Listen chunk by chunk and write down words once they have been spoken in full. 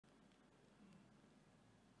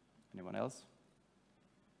Anyone else?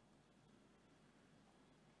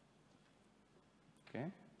 Okay,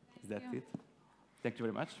 is that it? Thank you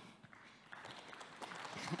very much.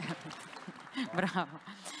 Bravo.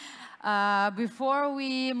 Before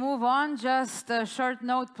we move on, just a short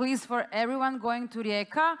note, please, for everyone going to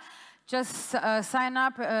Rijeka. Just sign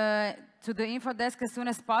up to the info desk as soon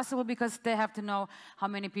as possible because they have to know how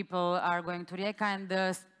many people are going to Rijeka and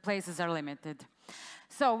the places are limited.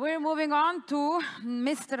 So we're moving on to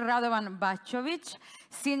Mr. Radovan Bacovic,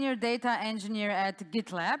 Senior Data Engineer at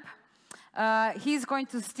GitLab. He's going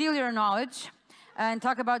to steal your knowledge and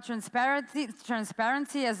talk about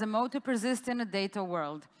transparency as a mode to persist in a data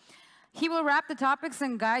world. He will wrap the topics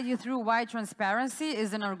and guide you through why transparency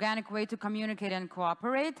is an organic way to communicate and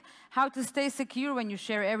cooperate, how to stay secure when you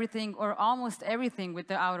share everything or almost everything with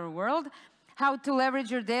the outer world, how to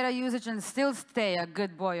leverage your data usage and still stay a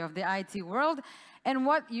good boy of the IT world, and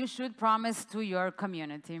what you should promise to your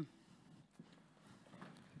community.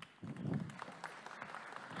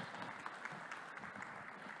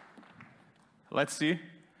 Let's see.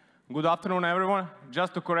 Good afternoon, everyone.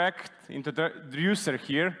 Just to correct introducer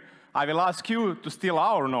here, I will ask you to steal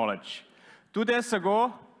our knowledge. 2 days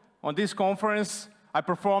ago, on this conference, I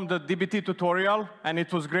performed the DBT tutorial, and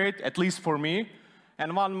it was great, at least for me.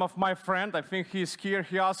 And one of my friends, I think he's here,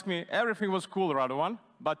 he asked me, everything was cool, Radovan,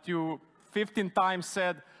 but you 15 times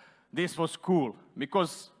said this was cool,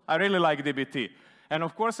 because I really like DBT. And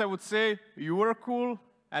of course, I would say you were cool,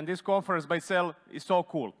 and this conference by itself is so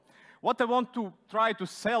cool. What I want to try to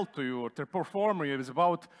sell to you, or to perform you, is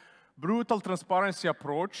about brutal transparency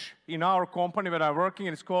approach in our company where I'm working,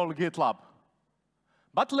 and it's called GitLab.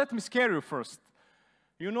 But let me scare you first.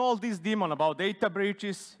 You know all this demon about data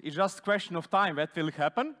breaches, it's just a question of time that will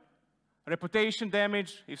happen. Reputation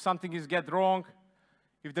damage, if something is get wrong,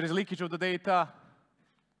 if there is leakage of the data,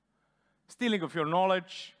 stealing of your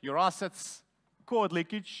knowledge, your assets, code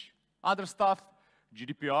leakage, other stuff,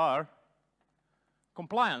 GDPR,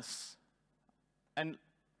 compliance, and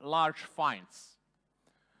large fines.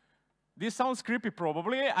 This sounds creepy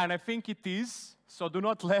probably, and I think it is, so do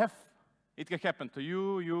not laugh. It can happen to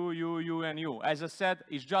you, and you. As I said,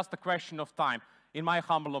 it's just a question of time, in my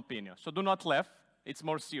humble opinion. So do not laugh, it's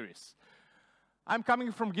more serious. I'm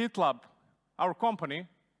coming from GitLab, our company,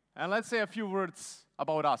 and let's say a few words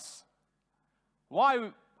about us.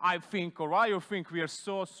 Why I think, or why you think we are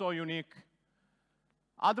so unique.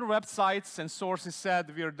 Other websites and sources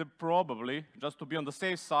said we are probably, just to be on the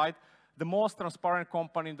safe side, the most transparent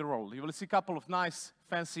company in the world. You will see a couple of nice,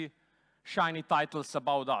 fancy, shiny titles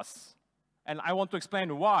about us. And I want to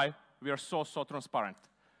explain why we are so transparent.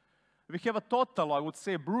 We have a total, I would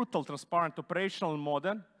say, brutal, transparent operational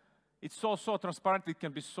model. It's so transparent, it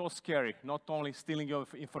can be so scary, not only stealing your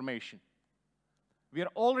information. We are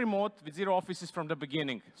all remote with 0 offices from the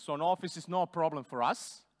beginning, so an office is no problem for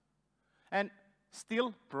us. And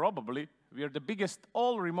still, probably, we are the biggest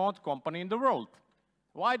all-remote company in the world.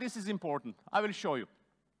 Why this is important? I will show you.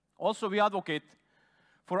 Also, we advocate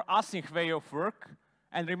for async way of work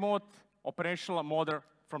and remote operational model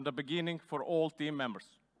from the beginning for all team members.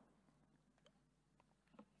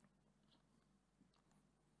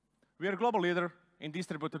 We are a global leader in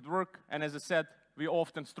distributed work, and as I said, we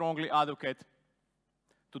often strongly advocate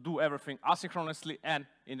to do everything asynchronously and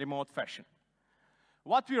in remote fashion.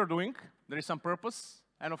 What we are doing, there is some purpose,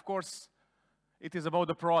 and of course, it is about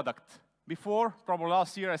the product. Before, probably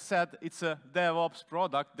last year, I said it's a DevOps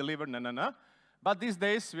product delivered, But these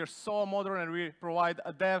days, we are so modern and we provide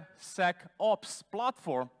a DevSecOps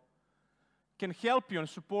platform. Can help you and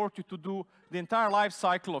support you to do the entire life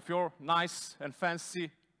cycle of your nice and fancy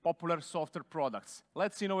popular software products.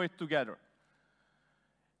 Let's innovate together.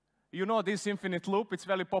 You know this infinite loop, it's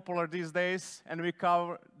very popular these days, and we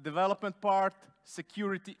cover development part,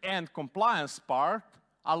 security and compliance part,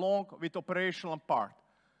 along with operational part.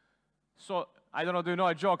 So, I don't know, do you know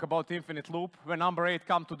a joke about infinite loop? When number 8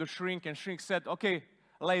 came to the shrink, and shrink said, okay,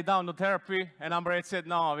 lay down the therapy, and number 8 said,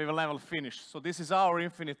 no, we will never finish. So this is our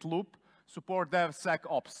infinite loop, support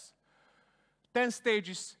DevSecOps. 10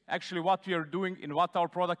 stages, actually, what we are doing and what our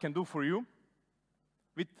product can do for you,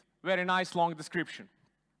 with very nice long description.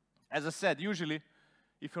 As I said, usually,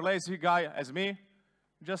 if you're a lazy guy as me,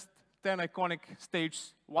 just 10 iconic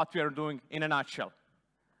stages, what we are doing in a nutshell.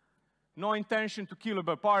 No intention to kill you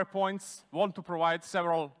by PowerPoints, want to provide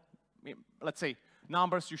several, let's say,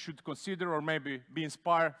 numbers you should consider or maybe be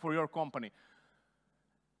inspired for your company.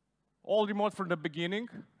 All remote from the beginning,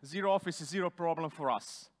 0 office is 0 problem for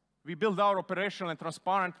us. We build our operational and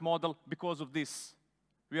transparent model because of this.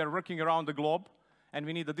 We are working around the globe, and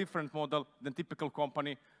we need a different model than typical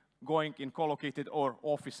company going in co-located or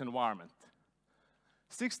office environment.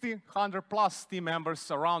 1,600 plus team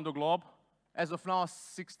members around the globe. As of now,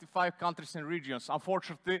 65 countries and regions.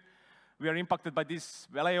 Unfortunately, we are impacted by these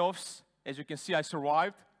layoffs. As you can see, I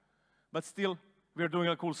survived, but still, we are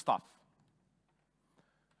doing cool stuff.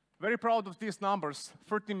 Very proud of these numbers.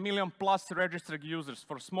 13 million plus registered users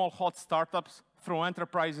for small hot startups through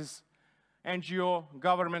enterprises, NGO,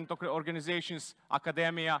 government organizations,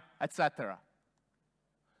 academia, etc.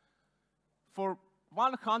 For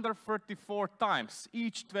 134 times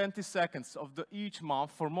each 20 seconds of each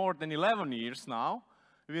month for more than 11 years now,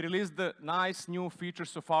 we released the nice new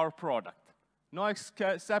features of our product. No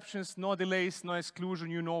exceptions, no delays, no exclusion,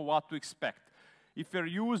 you know what to expect. If you're a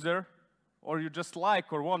user, or you just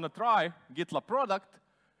like or want to try GitLab product,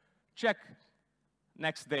 check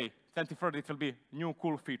next day, 23rd, it will be new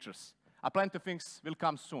cool features. Plenty of things will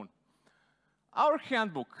come soon. Our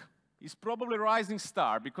handbook is probably a rising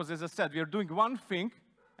star because, as I said, we are doing one thing,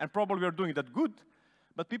 and probably we are doing that good,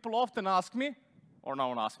 but people often ask me, or no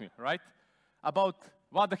one asks me, right, about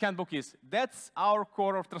what the handbook is. That's our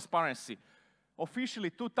core of transparency. Officially,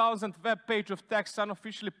 2,000 web page of text,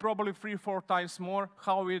 unofficially, probably 3-4 times more,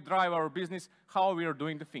 how we drive our business, how we are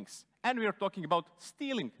doing the things. And we are talking about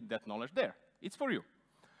stealing that knowledge there. It's for you.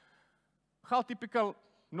 How typical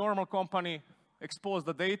normal company expose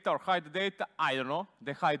the data or hide the data, I don't know.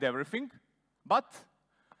 They hide everything. But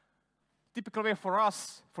typical way for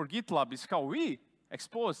us, for GitLab, is how we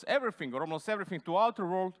expose everything or almost everything to outer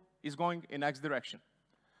world is going in next direction.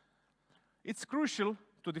 It's crucial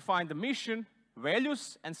to define the mission,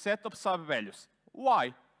 values, and set up sub-values.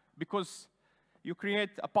 Why? Because you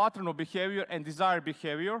create a pattern of behavior and desired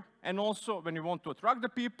behavior, and also when you want to attract the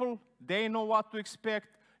people, they know what to expect,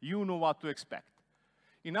 you know what to expect.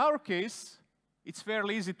 In our case, it's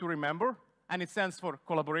fairly easy to remember, and it stands for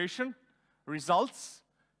collaboration, results,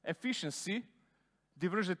 efficiency,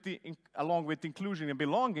 diversity along with inclusion and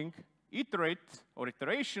belonging, iterate or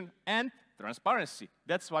iteration, and transparency.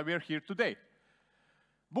 That's why we're here today.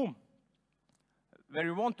 Boom. Where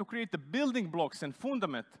we want to create the building blocks and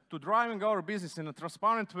fundament to driving our business in a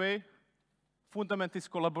transparent way, fundament is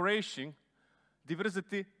collaboration,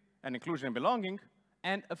 diversity and inclusion and belonging,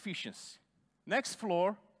 and efficiency. Next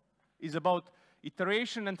floor is about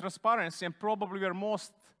iteration and transparency, and probably we are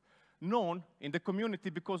most known in the community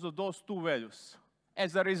because of those two values.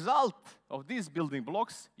 As a result of these building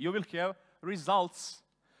blocks, you will have results,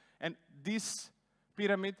 and this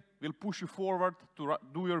pyramid will push you forward to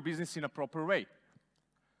do your business in a proper way.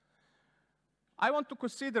 I want to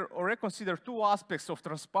consider or reconsider two aspects of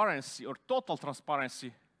transparency or total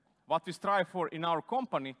transparency, what we strive for in our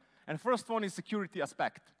company, and first one is security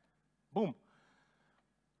aspect. Boom.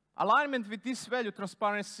 Alignment with this value,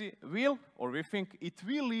 transparency, will, or we think it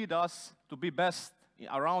will lead us to be best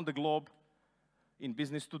around the globe in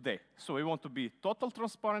business today. So we want to be total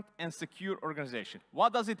transparent and secure organization.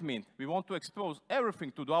 What does it mean? We want to expose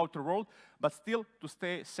everything to the outer world, but still to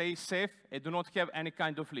stay safe and do not have any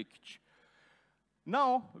kind of leakage.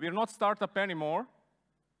 Now, we're not startup anymore.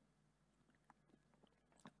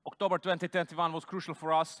 October 2021 was crucial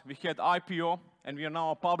for us. We had IPO, and we are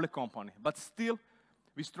now a public company. But still,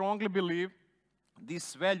 we strongly believe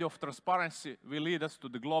this value of transparency will lead us to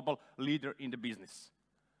the global leader in the business.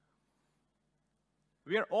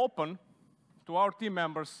 We are open to our team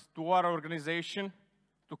members, to our organization,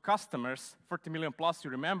 to customers, 30 million plus,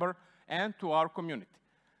 you remember, and to our community.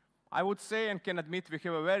 I would say and can admit we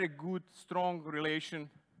have a very good, strong relation,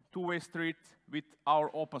 two-way street with our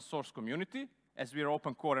open source community, as we are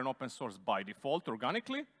open core and open source by default,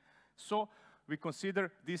 organically. So we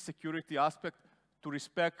consider this security aspect to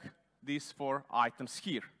respect these 4 items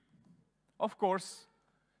here. Of course,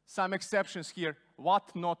 some exceptions here,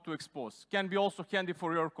 what not to expose, can be also handy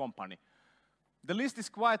for your company. The list is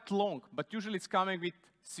quite long, but usually it's coming with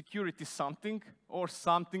security something or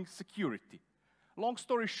something security. Long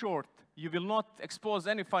story short, you will not expose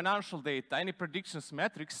any financial data, any predictions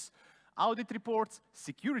metrics, audit reports,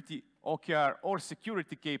 security OKR or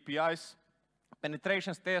security KPIs,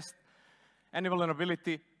 penetrations test, any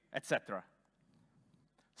vulnerability, etc.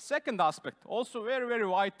 Second aspect, also very, very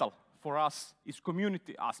vital for us, is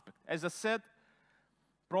community aspect. As I said,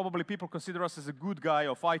 probably people consider us as a good guy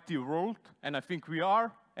of IT world, and I think we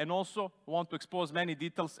are, and also want to expose many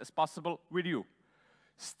details as possible with you.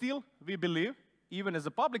 Still, we believe, even as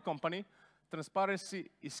a public company, transparency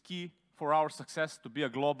is key for our success to be a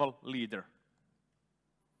global leader.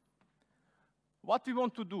 What we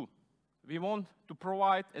want to do? We want to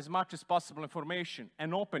provide as much as possible information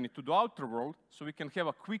and open it to the outer world so we can have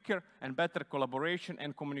a quicker and better collaboration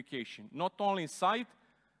and communication, not only inside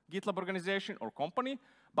GitLab organization or company,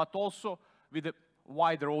 but also with a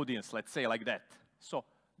wider audience, let's say like that. So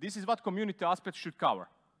this is what community aspect should cover.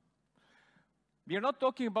 We are not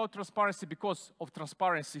talking about transparency because of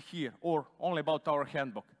transparency here or only about our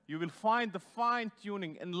handbook. You will find the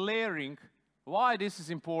fine-tuning and layering why this is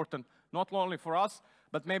important, not only for us,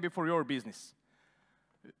 but maybe for your business.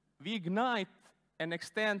 We ignite and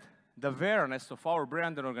extend the awareness of our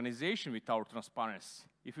brand and organization with our transparency.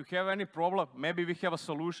 If you have any problem, maybe we have a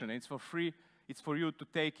solution. It's for free. It's for you to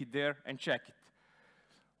take it there and check it.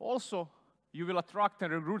 Also, you will attract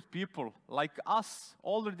and recruit people like us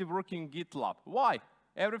already working in GitLab. Why?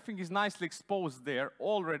 Everything is nicely exposed there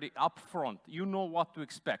already up front. You know what to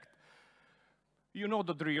expect. You know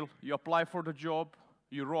the drill. You apply for the job,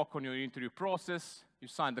 you rock on your interview process, you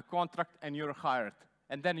sign the contract, and you're hired.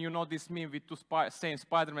 And then you know this meme with two same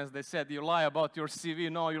Spider-Mans. They said, you lie about your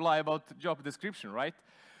CV, no, you lie about the job description, right?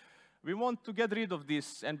 We want to get rid of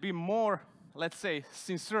this and be more, let's say,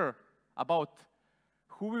 sincere about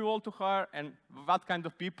who we want to hire and what kind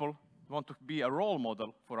of people want to be a role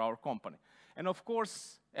model for our company. And of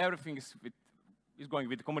course, everything is going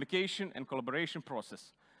with the communication and collaboration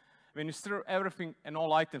process. When you stir everything and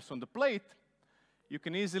all items on the plate, you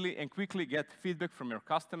can easily and quickly get feedback from your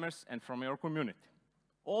customers and from your community.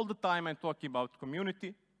 All the time I'm talking about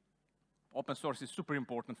community. Open source is super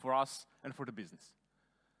important for us and for the business.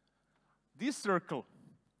 This circle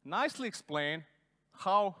nicely explains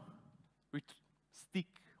how we stick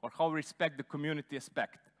or how we respect the community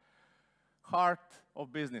aspect. Heart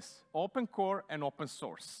of business, open core and open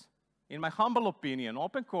source. In my humble opinion,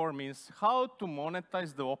 open core means how to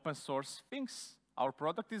monetize the open source things. Our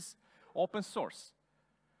product is open source.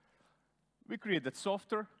 We created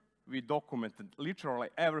software, we documented literally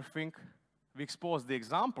everything, we exposed the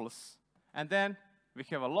examples, and then we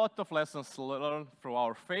have a lot of lessons learned through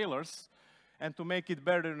our failures, and to make it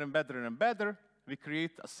better and better and better, we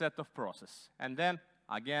create a set of process. And then,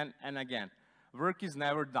 again and again. Work is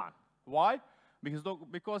never done. Why?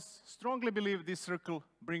 Because strongly believe this circle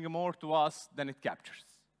brings more to us than it captures.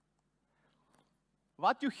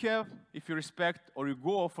 What you have, if you respect or you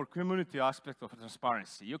go for community aspect of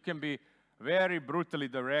transparency, you can be very brutally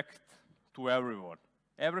direct to everyone.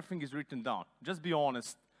 Everything is written down. Just be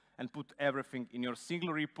honest and put everything in your single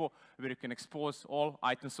repo where you can expose all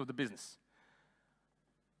items of the business.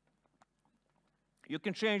 You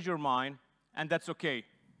can change your mind, and that's okay.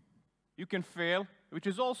 You can fail, which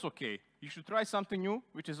is also okay. You should try something new,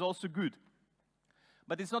 which is also good.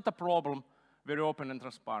 But it's not a problem, very open and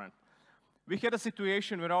transparent. We had a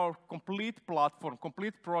situation where our complete platform,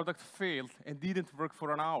 complete product failed and didn't work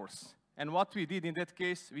for an hour. And what we did in that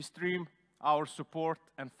case, we streamed our support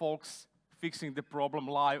and folks fixing the problem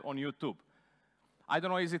live on YouTube. I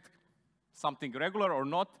don't know, is it something regular or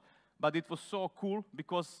not, but it was so cool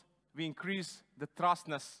because we increased the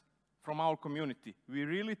trustness from our community. We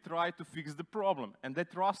really try to fix the problem, and they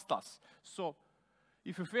trust us. So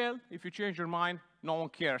if you fail, if you change your mind, no one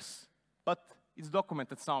cares. But it's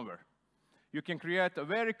documented somewhere. You can create a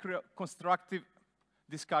very constructive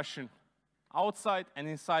discussion outside and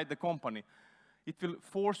inside the company. It will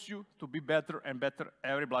force you to be better and better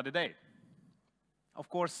every bloody day. Of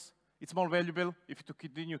course, it's more valuable if you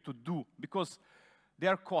continue to do, because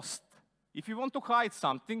there are costs. If you want to hide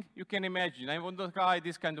something, you can imagine, I want to hide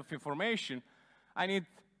this kind of information, I need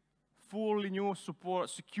fully new support,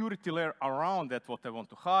 security layer around that, what I want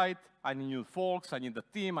to hide. I need new folks, I need a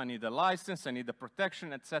team, I need a license, I need a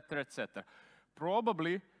protection, etc., etc.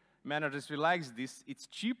 Probably, managers realize this, it's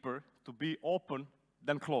cheaper to be open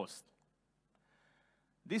than closed.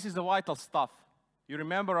 This is the vital stuff. You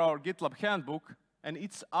remember our GitLab handbook, and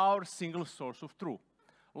it's our single source of truth.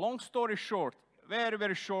 Long story short, very,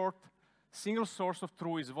 very short, single source of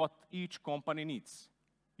truth is what each company needs.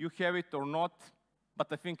 You have it or not, but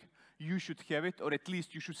I think you should have it, or at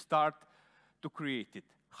least you should start to create it.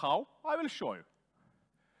 How? I will show you.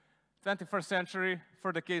 21st century,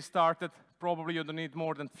 for the case started, probably you don't need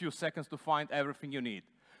more than a few seconds to find everything you need.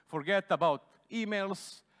 Forget about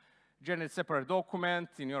emails, generate separate document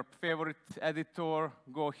in your favorite editor,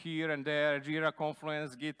 go here and there, Jira,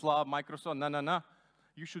 Confluence, GitLab, Microsoft, no.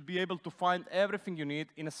 You should be able to find everything you need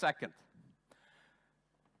in a second.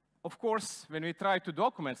 Of course, when we try to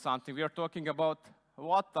document something, we are talking about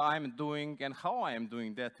what I'm doing and how I am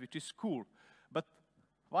doing that, which is cool. But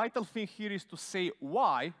vital thing here is to say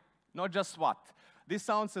why, not just what. This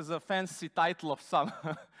sounds as a fancy title of some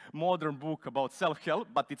modern book about self-help,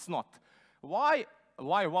 but it's not. Why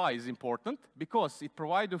is important? Because it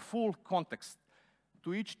provides a full context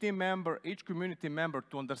to each team member, each community member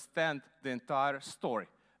to understand the entire story.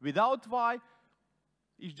 Without why,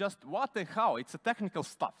 it's just what and how. It's a technical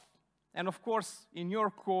stuff. And of course, in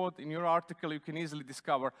your code, in your article, you can easily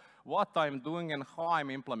discover what I'm doing and how I'm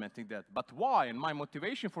implementing that. But why and my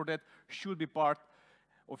motivation for that should be part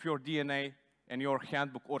of your DNA and your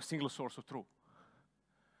handbook or single source of truth.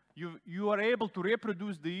 You are able to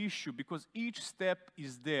reproduce the issue because each step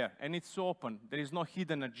is there and it's open. There is no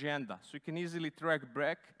hidden agenda. So you can easily track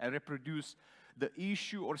back and reproduce the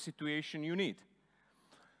issue or situation you need.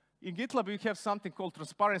 In GitLab, we have something called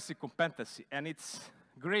transparency competency, and it's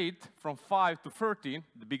great from 5 to 13,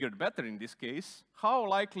 the bigger the better in this case. How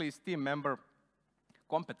likely is team member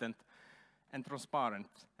competent and transparent,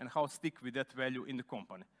 and how stick with that value in the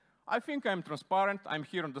company? I think I'm transparent. I'm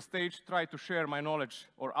here on the stage, try to share my knowledge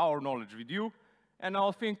or our knowledge with you, and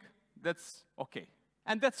I'll think that's okay.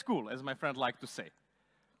 And that's cool, as my friend liked to say.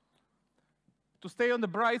 To stay on the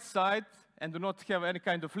bright side and do not have any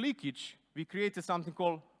kind of leakage, we created something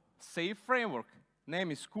called SAFE framework.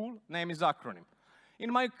 Name is cool, name is acronym.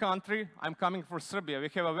 In my country, I'm coming from Serbia, we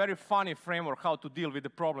have a very funny framework how to deal with the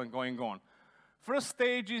problem going on. First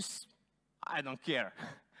stage is, I don't care.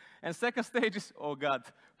 And second stage is, oh God,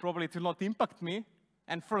 probably it will not impact me.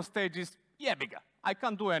 And first stage is, yeah, bigger. I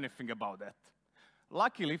can't do anything about that.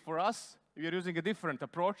 Luckily for us, we are using a different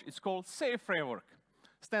approach. It's called SAFE framework.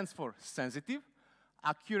 Stands for sensitive,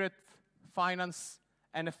 accurate, finance,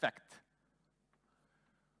 and effect.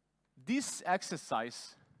 This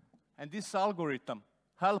exercise and this algorithm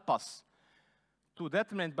help us to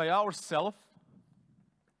determine by ourselves,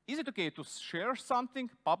 is it okay to share something,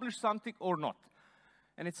 publish something, or not?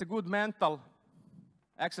 And it's a good mental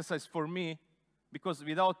exercise for me, because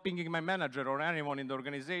without pinging my manager or anyone in the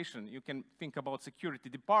organization, you can think about security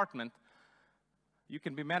department, you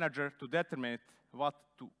can be manager to determine what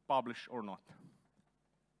to publish or not.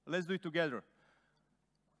 Let's do it together.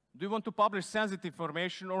 Do you want to publish sensitive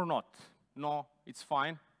information or not? No, it's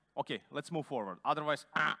fine. Okay, let's move forward. Otherwise,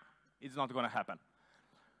 it's not going to happen.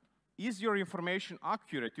 Is your information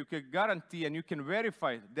accurate? You can guarantee and you can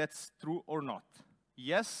verify that's true or not.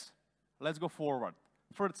 Yes, let's go forward.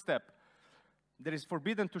 Third step, there is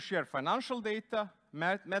forbidden to share financial data,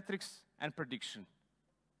 metrics, and prediction.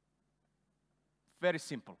 Very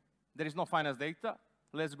simple. There is no finance data.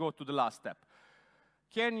 Let's go to the last step.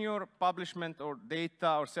 Can your publishment or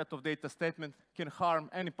data or set of data statement can harm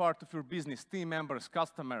any part of your business, team members,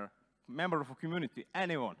 customer, member of a community,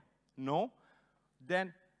 anyone? No?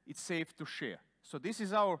 Then it's safe to share. So this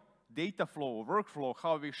is our data flow, workflow,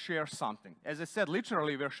 how we share something. As I said,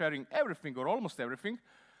 literally we're sharing everything or almost everything,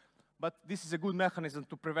 but this is a good mechanism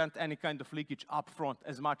to prevent any kind of leakage upfront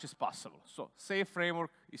as much as possible. So SAFE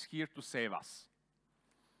framework is here to save us.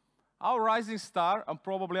 Our rising star, and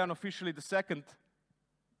probably unofficially the second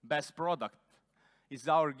best product, is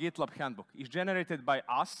our GitLab handbook. It's generated by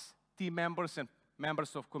us, team members, and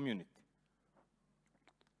members of community.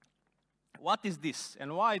 What is this,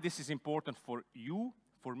 and why this is important for you,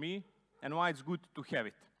 for me, and why it's good to have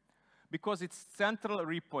it? Because it's central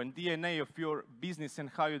repo and DNA of your business and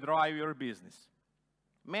how you drive your business.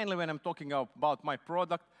 Mainly when I'm talking about my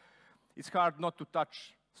product, it's hard not to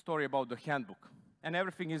touch story about the handbook. And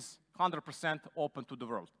everything is 100% open to the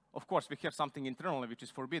world. Of course, we have something internally which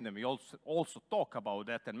is forbidden. We also talk about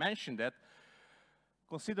that and mention that.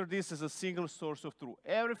 Consider this as a single source of truth.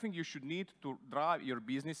 Everything you should need to drive your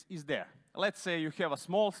business is there. Let's say you have a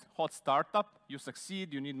small, hot startup, you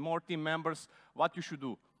succeed, you need more team members. What you should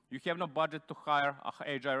do? You have no budget to hire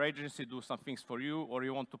an HR agency, do some things for you, or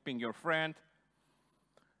you want to ping your friend.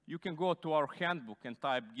 You can go to our handbook and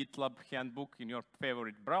type GitLab handbook in your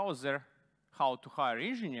favorite browser, how to hire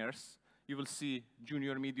engineers. You will see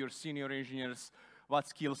junior, mid-year, senior engineers, what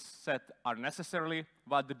skills set are necessary,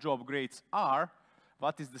 what the job grades are,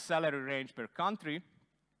 what is the salary range per country.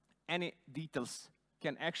 Any details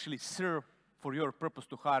can actually serve for your purpose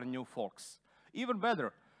to hire new folks. Even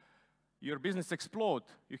better, your business explodes.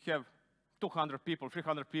 You have 200 people,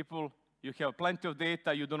 300 people, you have plenty of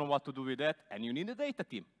data, you don't know what to do with that, and you need a data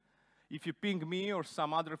team. If you ping me or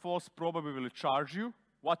some other folks, probably will charge you.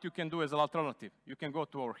 What you can do as an alternative, you can go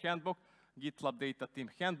to our handbook, GitLab Data Team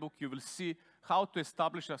handbook. You will see how to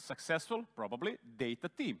establish a successful, probably, data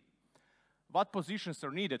team. What positions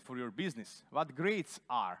are needed for your business? What grades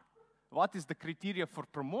are? What is the criteria for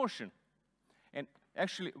promotion? And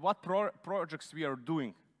actually, what projects we are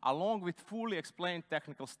doing, along with fully explained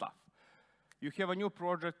technical stuff. You have a new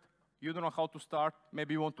project, you don't know how to start,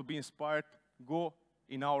 maybe you want to be inspired, go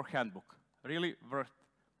in our handbook. Really worth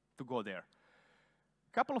to go there.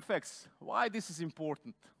 Couple of facts, why this is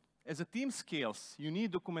important. As a team scales, you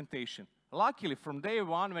need documentation. Luckily, from day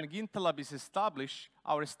one, when GitLab is established,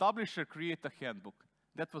 our establisher created a handbook.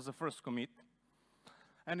 That was the first commit.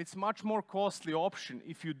 And it's much more costly option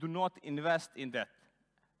if you do not invest in that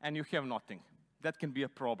and you have nothing. That can be a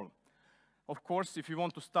problem. Of course, if you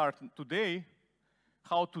want to start today,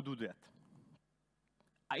 how to do that?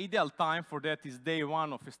 Ideal time for that is day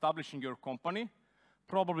one of establishing your company.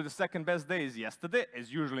 Probably the second best day is yesterday, as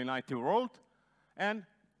usually in IT world. And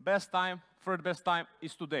best time, third best time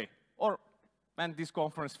is today. Or when this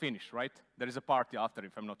conference finished, right? There is a party after,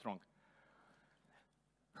 if I'm not wrong.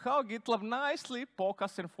 How GitLab nicely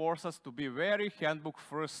pokes and forces us to be very handbook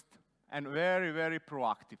first and very, very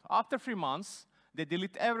proactive. After 3 months, they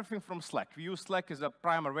delete everything from Slack. We use Slack as a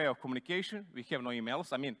primary way of communication. We have no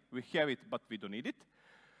emails. I mean, we have it, but we don't need it.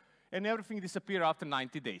 And everything disappears after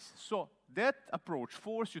 90 days. So that approach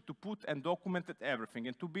forces you to put and document everything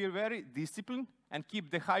and to be very disciplined and keep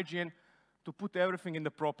the hygiene to put everything in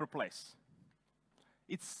the proper place.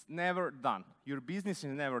 It's never done. Your business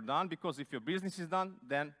is never done, because if your business is done,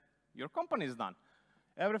 then your company is done.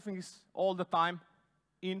 Everything is all the time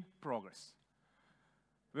in progress.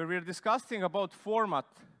 Where we're discussing about format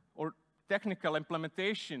or technical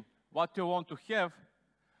implementation, what you want to have,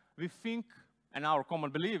 we think, and our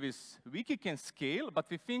common belief is, Wiki can scale, but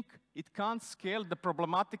we think it can't scale. The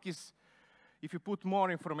problematic is if you put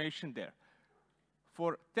more information there.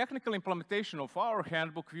 For technical implementation of our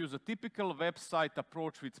handbook, we use a typical website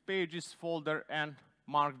approach with pages, folder, and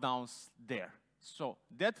markdowns there. So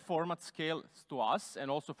that format scales to us and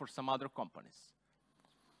also for some other companies.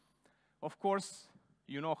 Of course,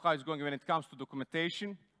 you know how it's going when it comes to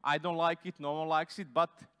documentation. I don't like it, no one likes it,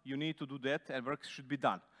 but you need to do that and work should be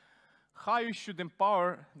done. How you should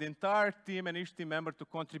empower the entire team and each team member to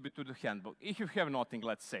contribute to the handbook. If you have nothing,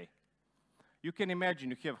 let's say. You can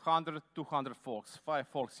imagine you have 100, 200 folks, 5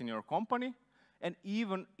 folks in your company, and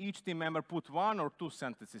even each team member put 1 or 2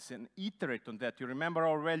 sentences and iterate on that. You remember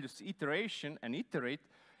our values, iteration and iterate,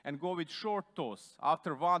 and go with short toes.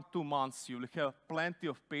 After 1-2 months, you will have plenty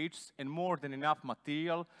of pages and more than enough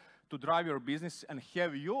material to drive your business and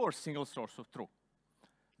have your single source of truth.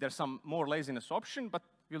 There's some more laziness option, but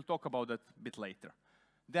we'll talk about that a bit later.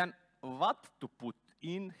 Then what to put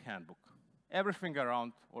in handbook? Everything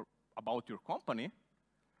around or about your company,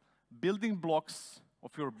 building blocks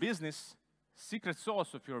of your business, secret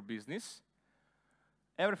sauce of your business,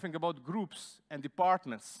 everything about groups and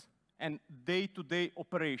departments and day-to-day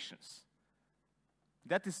operations.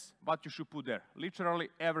 That is what you should put there. Literally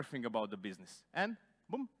everything about the business. And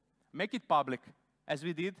boom, make it public, as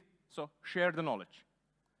we did, so share the knowledge.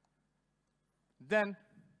 Then,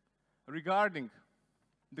 regarding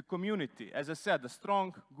the community, as I said, a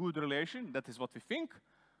strong, good relation, that is what we think,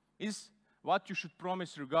 is what you should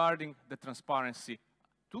promise regarding the transparency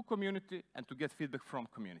to community and to get feedback from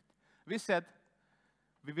community. We said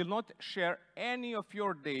we will not share any of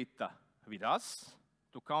your data with us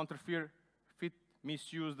to counterfeit,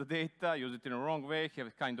 misuse the data, use it in a wrong way, have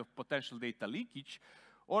a kind of potential data leakage,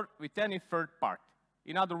 or with any third party.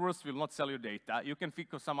 In other words, we will not sell your data. You can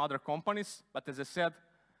think of some other companies, but as I said,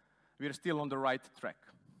 we're still on the right track.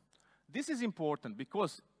 This is important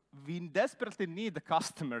because we desperately need the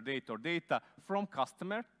customer data or data from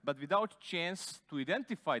customer, but without chance to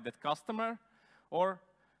identify that customer or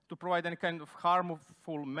to provide any kind of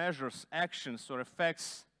harmful measures, actions, or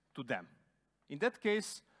effects to them. In that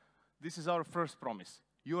case, this is our first promise.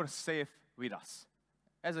 You're safe with us.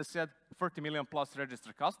 As I said, 30 million plus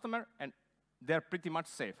registered customer, and they're pretty much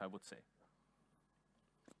safe, I would say.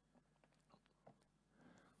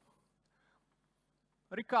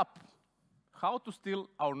 Recap. How to steal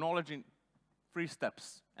our knowledge in 3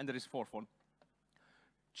 steps, and there is 4th one.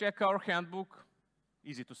 Check our handbook,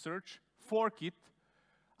 easy to search, fork it,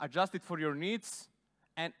 adjust it for your needs,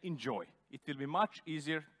 and enjoy. It will be much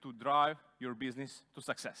easier to drive your business to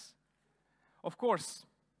success. Of course,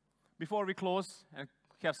 before we close and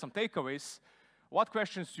have some takeaways, what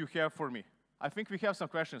questions do you have for me? I think we have some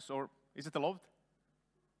questions, or is it allowed?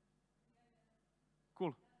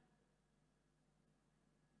 Cool.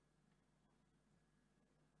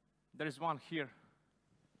 There is one here.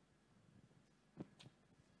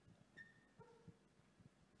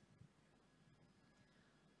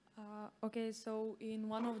 Okay, so in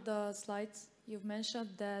one of the slides, you've mentioned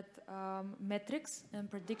that metrics and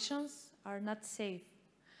predictions are not safe.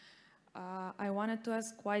 I wanted to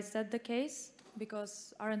ask, why is that the case?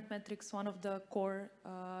 Because aren't metrics one of the core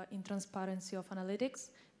in transparency of analytics?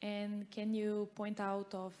 And can you point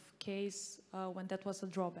out of case when that was a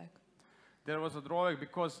drawback? There was a drawback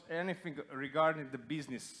because anything regarding the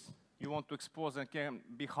business you want to expose and can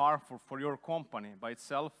be harmful for your company by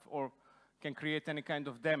itself or can create any kind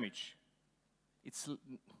of damage.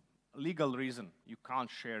 legal reason you can't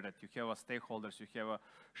share that. You have stakeholders, you have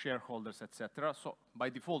shareholders, etc. So by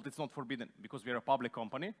default, it's not forbidden because we're a public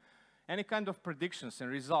company. Any kind of predictions and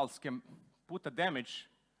results can put a damage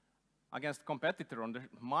against competitor on the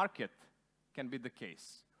market can be the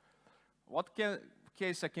case. What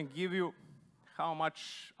case I can give you? How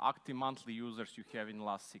much active monthly users you have in the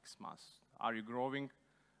last 6 months? Are you growing?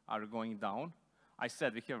 Are you going down? I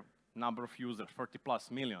said we have number of users,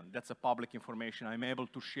 30+ million. That's a public information. I'm able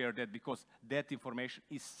to share that because that information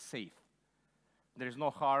is safe. There is no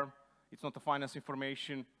harm. It's not a finance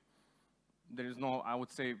information. There is no, I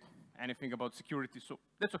would say, anything about security, so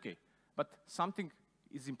that's okay. But something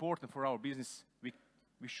is important for our business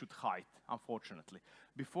we should hide, unfortunately.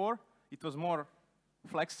 Before, it was more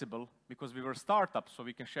flexible because we were a startup, so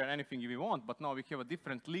we can share anything we want, but now we have a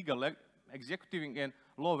different legal, executive, and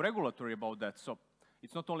law regulatory about that. So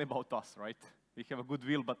it's not only about us, right? We have a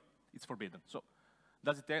goodwill, but it's forbidden. So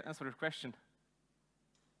does it answer your question?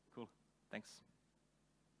 Cool, thanks.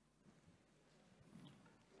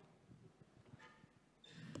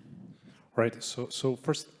 Right, so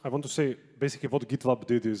first I want to say basically what GitLab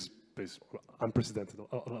did is unprecedented.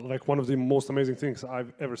 Like one of the most amazing things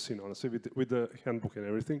I've ever seen, honestly, with the handbook and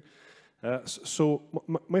everything. So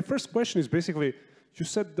my first question is basically, you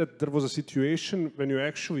said that there was a situation when you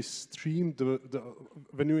actually streamed,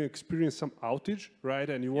 when you experienced some outage, right?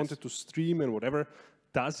 And you wanted to stream and whatever.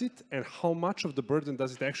 Does it, and how much of the burden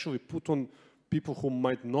does it actually put on people who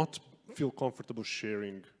might not feel comfortable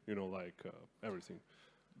sharing, you know, like everything?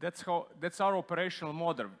 That's our operational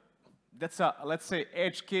model. That's a, let's say,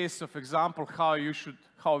 edge case of example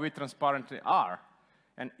how we transparently are.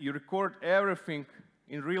 And you record everything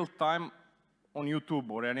in real time on YouTube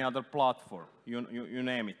or any other platform, you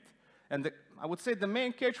name it. And I would say the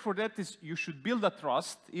main catch for that is you should build a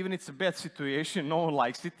trust, even it's a bad situation, no one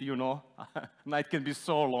likes it, you know. Night can be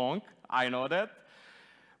so long, I know that.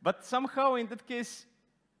 But somehow in that case,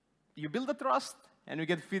 you build a trust and you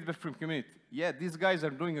get feedback from community. Yeah, these guys are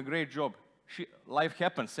doing a great job. Life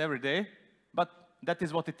happens every day, but that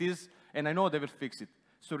is what it is, and I know they will fix it.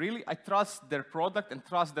 So really, I trust their product and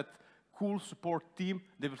trust that cool support team,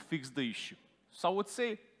 they will fix the issue. So I would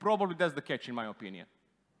say probably that's the catch in my opinion.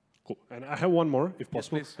 Cool, and I have one more, if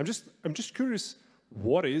possible. Yes, please. I'm just curious,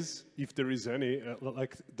 what is, if there is any,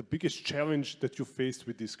 like the biggest challenge that you faced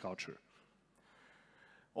with this culture?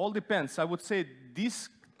 All depends. I would say this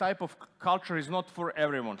type of culture is not for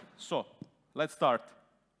everyone. So let's start.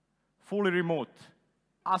 Fully remote,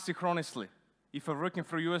 asynchronously. If you're working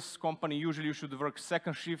for a US company, usually you should work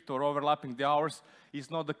second shift or overlapping the hours. It's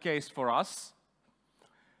not the case for us.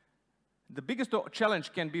 The biggest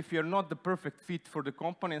challenge can be if you're not the perfect fit for the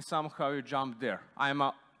company and somehow you jump there. I'm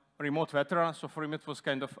a remote veteran, so for me it was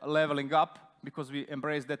kind of leveling up because we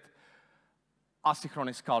embraced that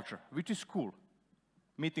asynchronous culture, which is cool.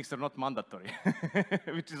 Meetings are not mandatory,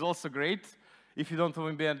 which is also great. If you don't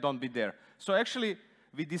want to be there, don't be there. So actually,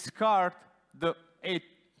 we discard the 8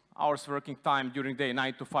 hours working time during day,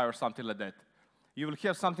 9 to 5 or something like that. You will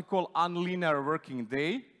have something called unlinear working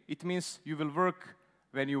day. It means you will work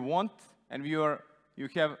when you want and you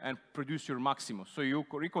have and produce your maximum. So you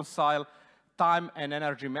reconcile time and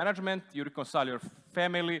energy management, you reconcile your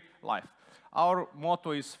family life. Our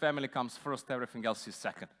motto is family comes first, everything else is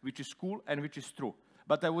second, which is cool and which is true.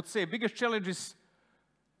 But I would say biggest challenge is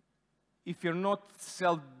if you're not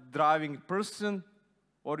self-driving person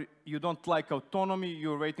or you don't like autonomy,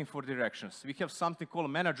 you're waiting for directions. We have something called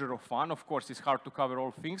manager of fun. Of course, it's hard to cover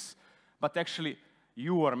all things, but actually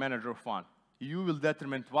you are manager of fun. You will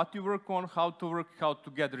determine what you work on, how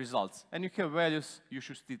to get results. And you have values, you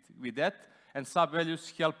should stick with that, and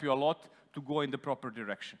sub-values help you a lot to go in the proper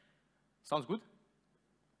direction. Sounds good?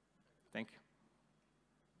 Thank you.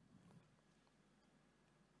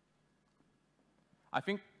 I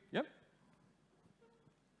think, yeah?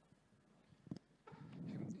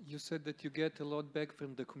 You said that you get a lot back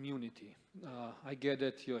from the community. I get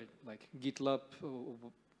that you're like GitLab,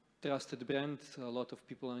 trusted brand, a lot of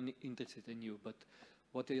people are interested in you, but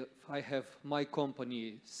what if I have my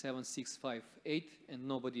company 7658 and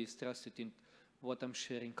nobody is trusted in what I'm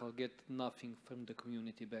sharing? I'll get nothing from the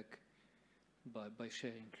community back by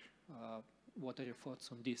sharing. What are your thoughts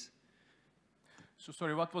on this? So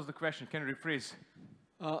sorry, what was the question? Can you rephrase?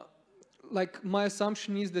 Like my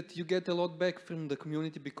assumption is that you get a lot back from the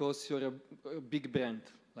community because you're a big brand.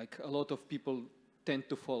 Like a lot of people tend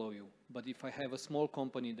to follow you. But if I have a small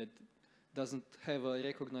company that doesn't have a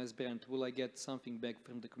recognized brand, will I get something back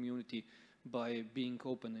from the community by being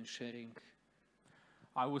open and sharing?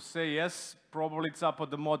 I would say yes, probably it's up on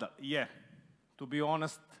the model. Yeah, to be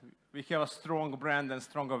honest, we have a strong brand and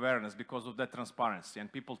strong awareness because of that transparency.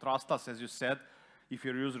 And people trust us, as you said. If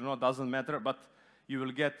you're a user or not, doesn't matter, but you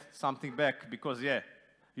will get something back because, yeah,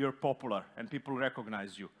 you're popular and people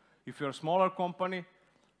recognize you. If you're a smaller company,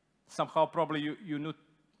 somehow probably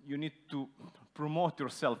you need to promote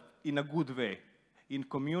yourself in a good way. In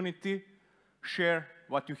community, share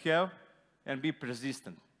what you have, and be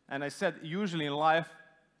persistent. And I said, usually in life,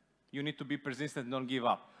 you need to be persistent and don't give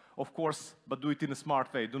up. Of course, but do it in a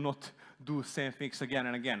smart way. Do not do same things again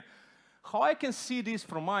and again. How I can see this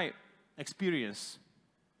from my experience,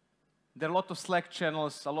 there are a lot of Slack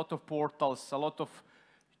channels, a lot of portals, a lot of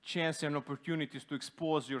chances and opportunities to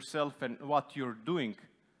expose yourself and what you're doing.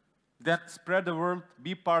 That spread the word,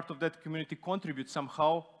 be part of that community, contribute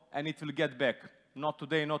somehow, and it will get back. Not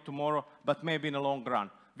today, not tomorrow, but maybe in the long run.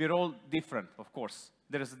 We're all different, of course.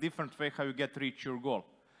 There is a different way how you reach your goal.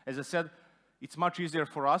 As I said, it's much easier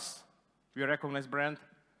for us. We are a recognized brand.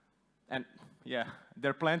 And yeah,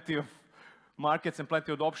 there are plenty of markets and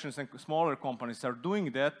plenty of options, and smaller companies are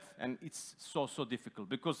doing that, and it's so difficult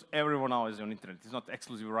because everyone now is on internet. It's not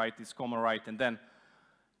exclusive right, it's common right, and then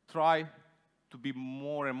try to be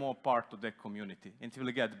more and more part of that community until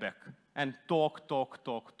you get back. And talk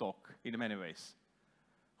in many ways.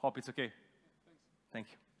 Hope it's okay. Thank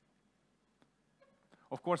you.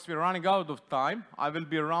 Of course, we're running out of time. I will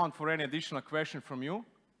be around for any additional question from you.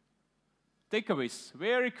 Takeaways,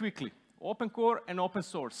 very quickly. Open core and open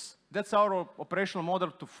source. That's our operational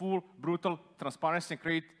model to full, brutal transparency and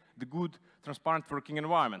create the good, transparent working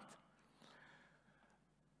environment.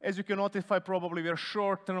 As you can notify, probably we are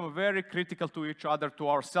short-term, very critical to each other, to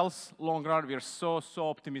ourselves. Long run, we are so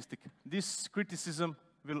optimistic. This criticism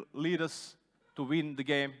will lead us to win the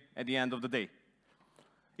game at the end of the day.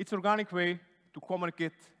 It's an organic way to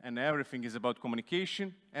communicate, and everything is about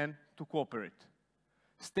communication and to cooperate.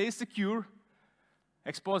 Stay secure,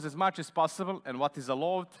 expose as much as possible and what is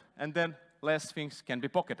allowed, and then less things can be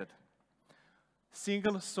pocketed.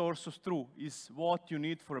 Single source of truth is what you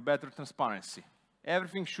need for a better transparency.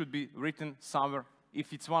 Everything should be written somewhere.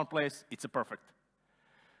 If it's one place, it's perfect.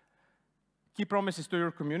 Key promises to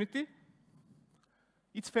your community.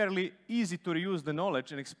 It's fairly easy to reuse the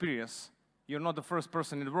knowledge and experience. You're not the first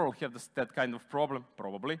person in the world who has that kind of problem,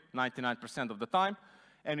 probably, 99% of the time.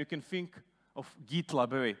 And you can think of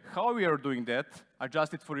GitLab way. How we are doing that,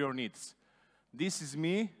 adjust it for your needs. This is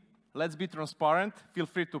me. Let's be transparent. Feel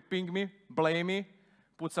free to ping me, blame me,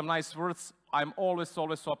 put some nice words. I'm always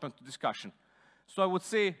open to discussion. So I would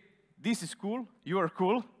say, this is cool, you are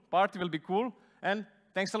cool, party will be cool, and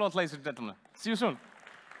thanks a lot, ladies and gentlemen. See you soon.